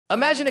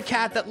Imagine a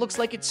cat that looks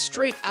like it's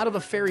straight out of a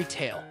fairy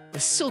tale,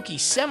 with silky,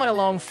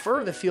 semi-long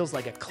fur that feels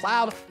like a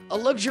cloud, a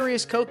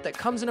luxurious coat that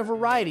comes in a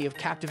variety of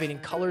captivating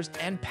colors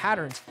and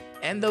patterns,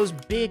 and those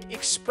big,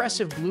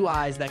 expressive blue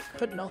eyes that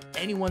could melt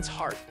anyone's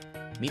heart.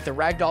 Meet the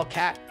Ragdoll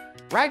cat.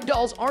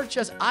 Ragdolls aren't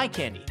just eye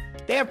candy.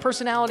 They have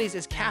personalities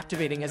as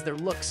captivating as their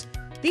looks.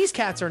 These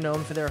cats are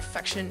known for their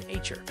affectionate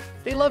nature.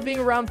 They love being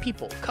around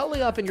people,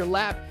 cuddling up in your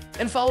lap,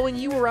 and following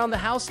you around the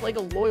house like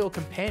a loyal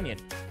companion.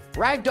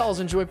 Ragdolls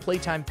enjoy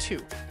playtime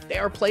too. They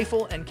are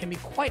playful and can be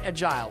quite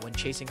agile when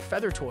chasing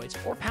feather toys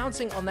or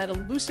pouncing on that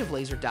elusive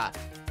laser dot.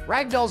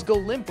 Ragdolls go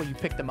limp when you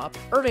pick them up,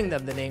 earning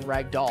them the name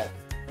Ragdoll.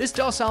 This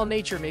docile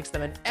nature makes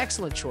them an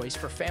excellent choice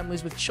for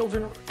families with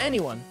children or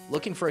anyone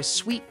looking for a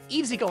sweet,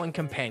 easygoing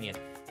companion.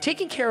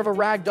 Taking care of a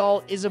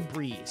Ragdoll is a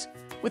breeze.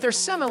 With their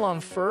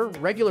semi-long fur,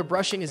 regular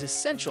brushing is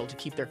essential to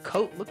keep their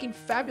coat looking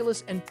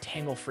fabulous and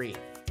tangle-free.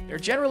 They're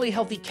generally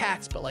healthy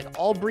cats, but like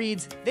all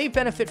breeds, they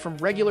benefit from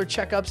regular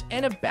checkups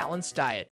and a balanced diet.